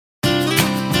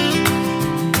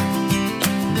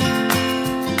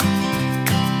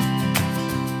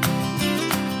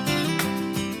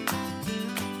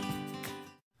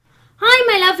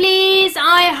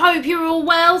hope you're all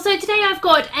well. So today I've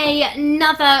got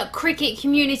another Cricut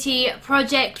Community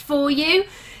project for you.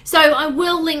 So I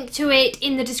will link to it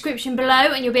in the description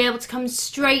below and you'll be able to come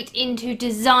straight into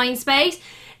Design Space.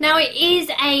 Now it is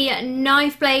a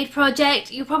knife blade project.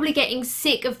 You're probably getting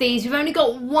sick of these. We've only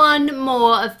got one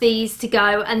more of these to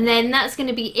go and then that's going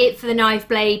to be it for the knife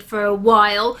blade for a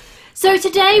while. So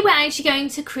today we're actually going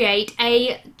to create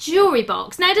a jewellery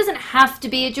box. Now it doesn't have to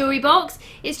be a jewellery box,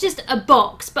 it's just a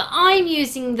box, but I'm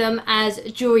using them as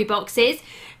jewellery boxes.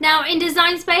 Now in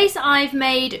Design Space I've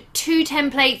made two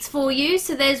templates for you.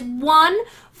 So there's one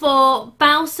for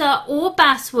Balsa or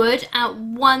basswood at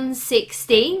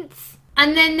 1/16.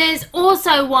 And then there's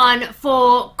also one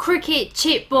for Cricut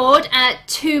Chipboard at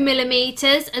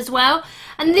 2mm as well.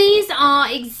 And these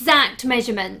are exact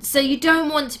measurements, so you don't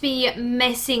want to be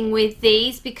messing with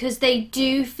these because they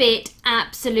do fit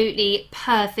absolutely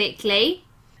perfectly.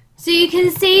 So you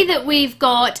can see that we've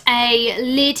got a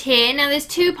lid here. Now there's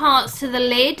two parts to the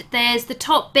lid. There's the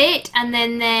top bit and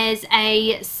then there's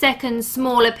a second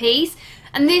smaller piece.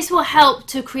 And this will help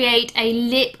to create a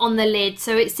lip on the lid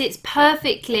so it sits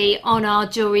perfectly on our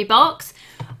jewellery box.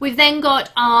 We've then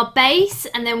got our base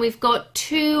and then we've got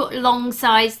two long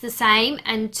sides the same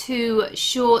and two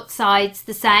short sides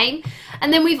the same.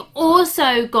 And then we've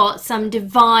also got some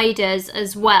dividers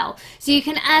as well. So you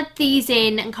can add these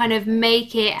in and kind of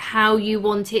make it how you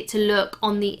want it to look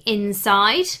on the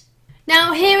inside.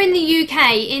 Now here in the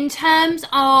UK, in terms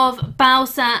of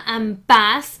Balsa and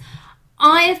Bass,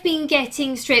 I have been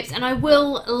getting strips, and I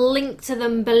will link to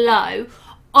them below,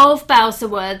 of balsa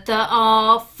wood that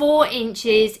are 4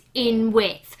 inches in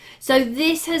width. So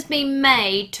this has been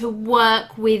made to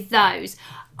work with those.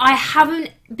 I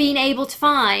haven't been able to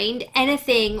find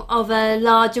anything of a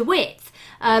larger width,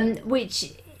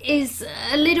 which is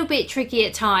a little bit tricky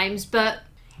at times, but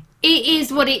it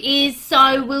is what it is,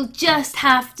 so we'll just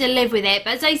have to live with it.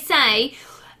 But as I say,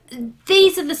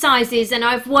 these are the sizes and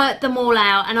I've worked them all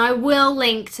out and I will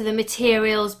link to the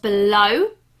materials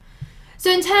below. So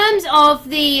in terms of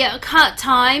the cut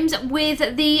times,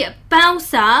 with the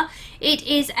Balsa, it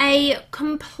is a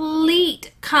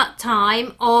complete cut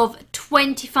time of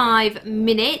 25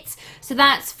 minutes. So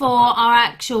that's for our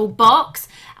actual box.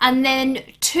 And then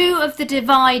two of the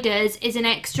dividers is an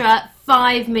extra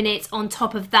 5 minutes on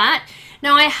top of that.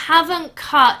 Now I haven't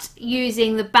cut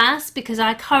using the bass because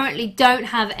I currently don't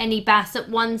have any bass at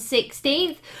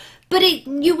 1/16. But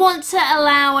you want to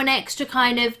allow an extra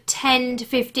kind of 10 to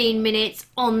 15 minutes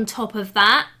on top of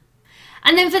that.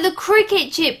 And then for the Cricut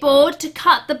Chipboard, to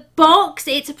cut the box,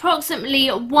 it's approximately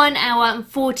 1 hour and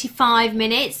 45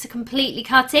 minutes to completely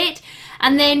cut it.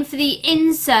 And then for the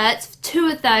inserts, two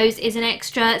of those is an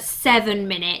extra 7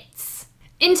 minutes.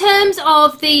 In terms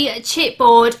of the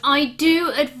chipboard, I do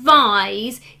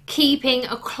advise keeping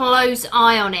a close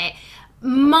eye on it.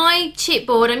 My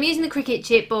chipboard, I'm using the Cricut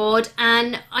Chipboard,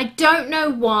 and I don't know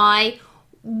why.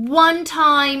 One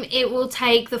time it will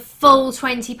take the full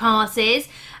 20 passes,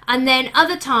 and then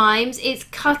other times it's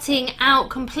cutting out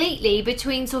completely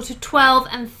between sort of 12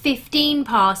 and 15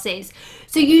 passes.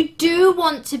 So you do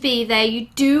want to be there, you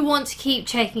do want to keep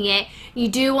checking it, you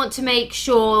do want to make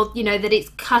sure, you know, that it's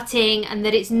cutting and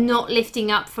that it's not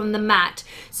lifting up from the mat.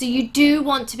 So you do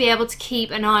want to be able to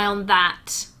keep an eye on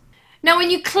that. Now when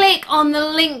you click on the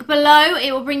link below,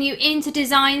 it will bring you into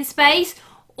Design Space.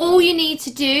 All you need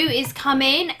to do is come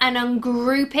in and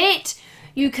ungroup it.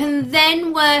 You can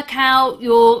then work out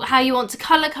how you want to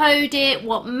colour code it,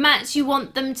 what mats you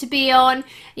want them to be on.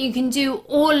 You can do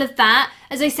all of that.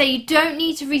 As I say, you don't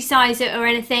need to resize it or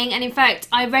anything, and in fact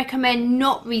I recommend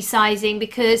not resizing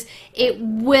because it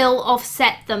will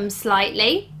offset them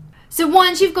slightly. So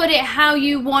once you've got it how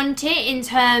you want it in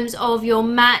terms of your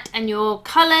mat and your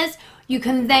colours, you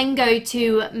can then go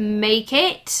to make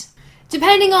it.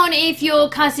 Depending on if you're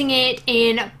cutting it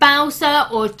in Balsa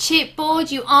or chipboard,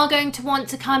 you are going to want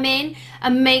to come in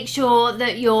and make sure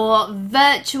that your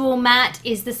virtual mat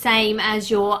is the same as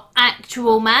your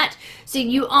actual mat. So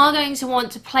you are going to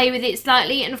want to play with it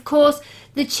slightly, and of course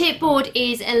the chipboard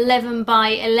is 11 by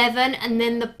 11 and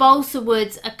then the balsa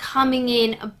woods are coming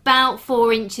in about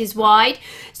 4 inches wide.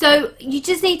 So you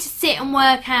just need to sit and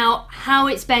work out how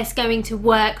it's best going to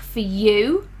work for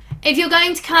you. If you're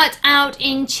going to cut out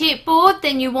in chipboard,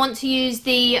 then you want to use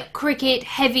the Cricut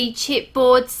heavy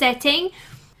chipboard setting.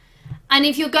 And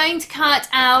if you're going to cut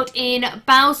out in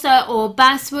Balsa or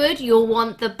basswood, you'll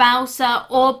want the Balsa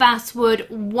or basswood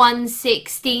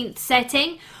 1/16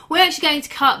 setting. We're actually going to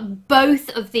cut both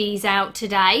of these out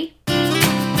today.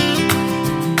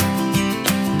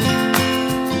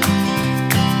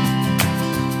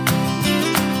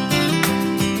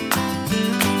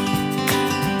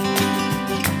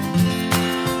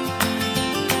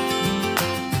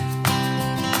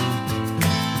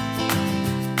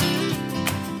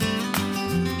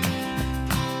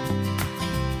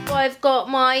 I've got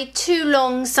my 2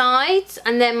 long sides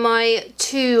and then my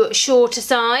 2 shorter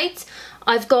sides.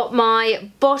 I've got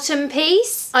my bottom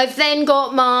piece. I've then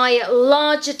got my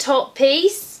larger top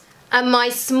piece and my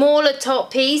smaller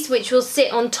top piece, which will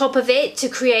sit on top of it to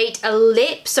create a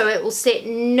lip, so it will sit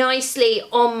nicely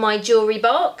on my jewellery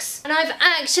box. And I've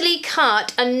actually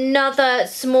cut another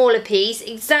smaller piece,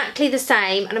 exactly the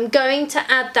same, and I'm going to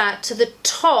add that to the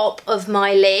top of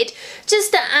my lid,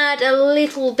 just to add a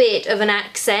little bit of an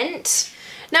accent.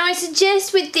 Now I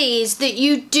suggest with these that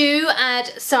you do add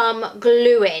some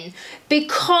glue in.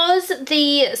 Because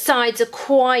the sides are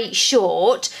quite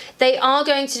short, they are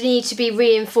going to need to be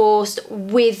reinforced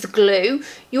with glue.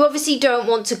 You obviously don't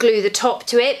want to glue the top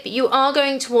to it, but you are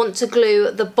going to want to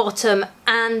glue the bottom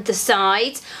and the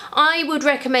sides. I would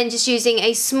recommend just using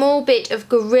a small bit of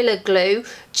Gorilla Glue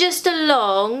just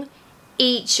along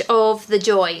each of the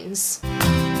joins.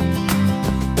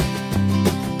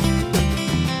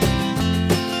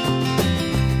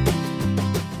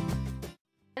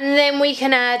 And then we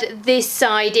can add this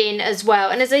side in as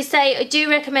well. And as I say, I do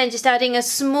recommend just adding a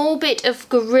small bit of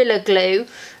Gorilla Glue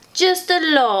just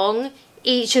along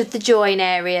each of the join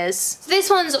areas. So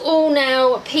this one's all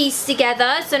now pieced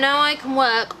together, so now I can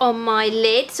work on my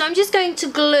lid. So I'm just going to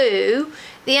glue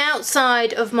the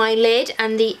outside of my lid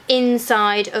and the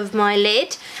inside of my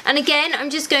lid. And again, I'm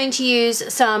just going to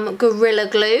use some Gorilla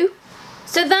Glue.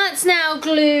 So that's now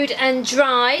glued and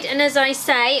dried, and as I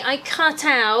say, I cut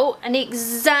out an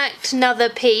exact another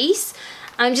piece.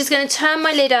 I'm just going to turn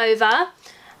my lid over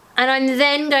and I'm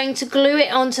then going to glue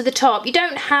it onto the top. You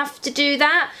don't have to do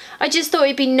that. I just thought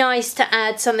it'd be nice to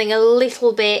add something a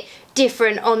little bit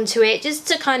different onto it, just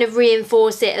to kind of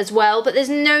reinforce it as well, but there's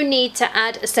no need to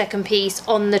add a second piece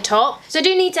on the top. So I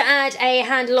do need to add a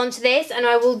handle onto this, and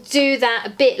I will do that a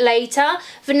bit later.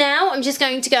 For now, I'm just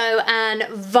going to go and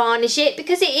varnish it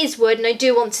because it is wood and I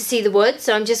do want to see the wood,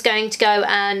 so I'm just going to go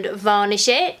and varnish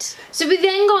it. So we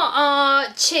then got our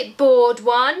chipboard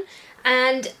one,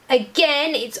 and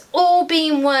again it's all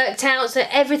being worked out so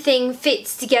everything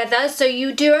fits together. So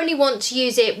you do only want to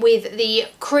use it with the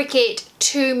Cricut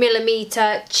 2mm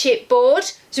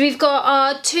chipboard. So we've got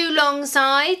our 2 long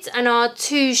sides and our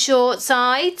 2 short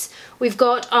sides. We've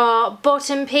got our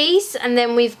bottom piece, and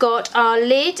then we've got our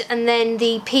lid, and then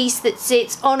the piece that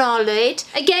sits on our lid.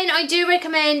 Again, I do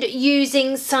recommend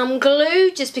using some glue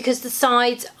just because the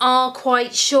sides are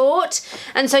quite short,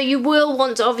 and so you will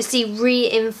want to obviously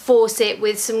reinforce it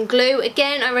with some glue.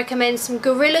 Again, I recommend some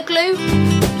Gorilla Glue.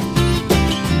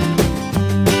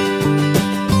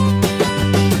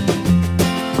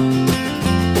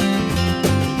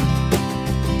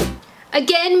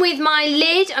 Again, with my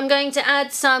lid, I'm going to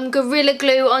add some Gorilla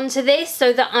Glue onto this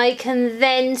so that I can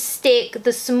then stick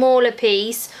the smaller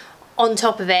piece on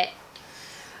top of it.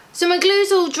 So my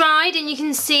glue's all dried and you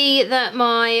can see that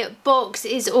my box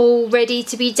is all ready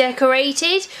to be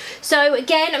decorated. So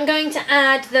again, I'm going to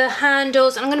add the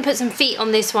handles. I'm going to put some feet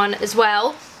on this one as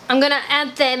well. I'm going to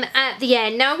add them at the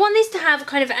end. Now I want this to have a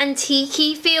kind of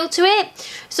antique-y feel to it.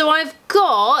 So I've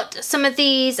got some of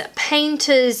these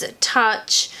Painter's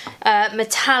Touch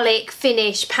metallic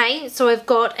finish paint. So I've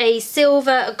got a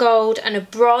silver, a gold and a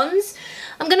bronze.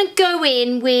 I'm going to go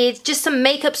in with just some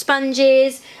makeup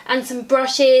sponges and some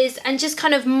brushes and just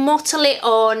kind of mottle it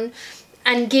on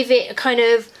and give it a kind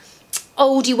of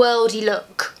oldie worldy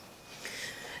look.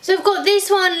 So I've got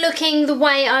this one looking the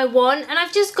way I want, and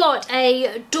I've just got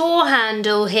a door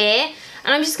handle here,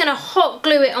 and I'm just going to hot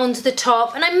glue it onto the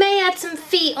top, and I may add some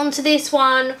feet onto this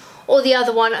one or the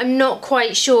other one, I'm not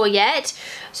quite sure yet.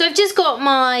 So I've just got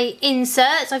my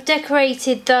inserts, I've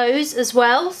decorated those as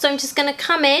well, so I'm just going to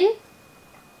come in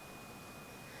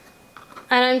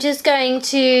and I'm just going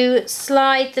to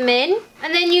slide them in,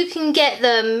 and then you can get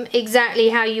them exactly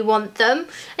how you want them,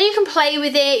 and you can play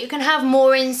with it. You can have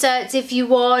more inserts if you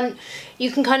want.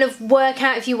 You can kind of work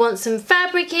out if you want some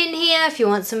fabric in here, if you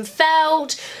want some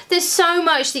felt. There's so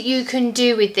much that you can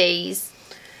do with these.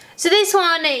 So this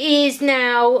one is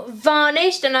now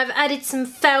varnished, and I've added some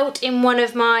felt in one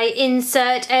of my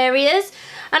insert areas,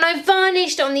 and I've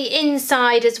varnished on the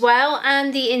inside as well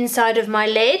and the inside of my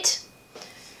lid.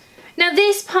 Now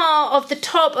this part of the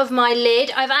top of my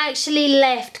lid I've actually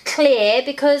left clear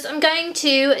because I'm going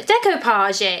to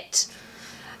decoupage it.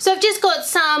 So I've just got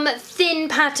some thin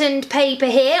patterned paper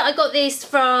here. I got this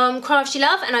from Crafts You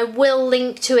Love and I will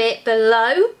link to it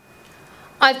below.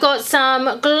 I've got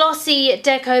some glossy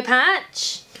deco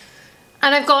patch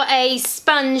and I've got a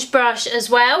sponge brush as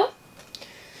well.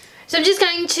 So I'm just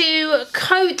going to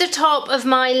coat the top of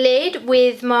my lid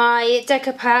with my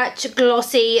deco patch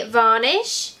glossy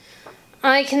varnish.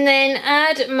 I can then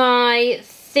add my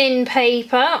thin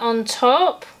paper on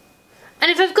top And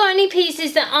if I've got any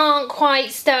pieces that aren't quite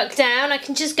stuck down, I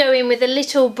can just go in with a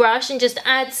little brush and just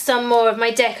add some more of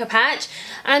my decoupage.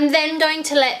 I'm then going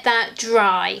to let that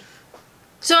dry.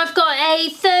 So I've got a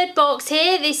third box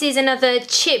here. This is another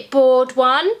chipboard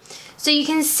one. So you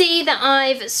can see that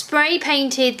I've spray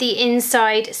painted the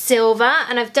inside silver,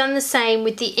 and I've done the same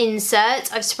with the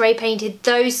inserts. I've spray painted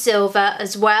those silver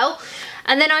as well.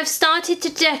 And then I've started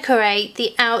to decorate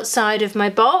the outside of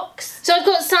my box. So I've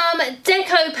got some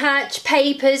deco patch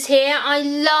papers here. I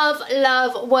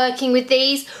love working with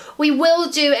these. We will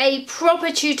do a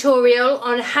proper tutorial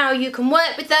on how you can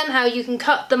work with them, how you can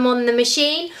cut them on the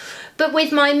machine. But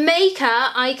with my maker,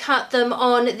 I cut them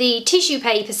on the tissue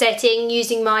paper setting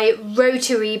using my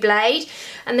rotary blade,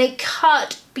 and they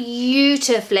cut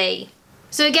beautifully.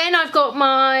 So again, I've got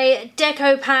my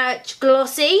deco patch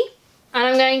glossy. And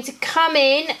I'm going to come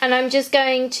in and I'm just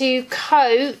going to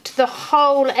coat the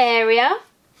whole area.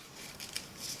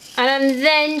 And I'm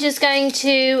then just going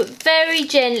to very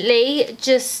gently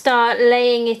just start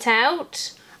laying it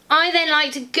out. I then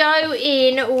like to go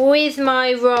in with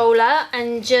my roller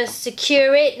and just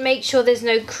secure it. Make sure there's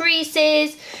no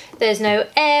creases, there's no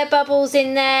air bubbles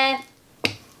in there.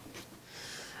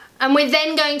 And we're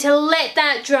then going to let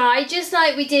that dry, just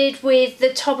like we did with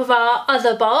the top of our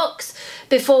other box,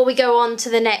 before we go on to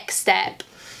the next step.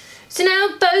 So now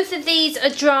both of these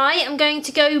are dry, I'm going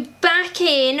to go back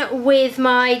in with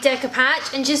my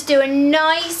decoupage and just do a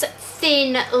nice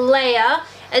thin layer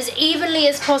as evenly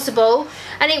as possible,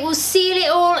 and it will seal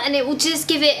it all and it will just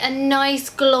give it a nice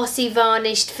glossy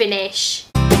varnished finish.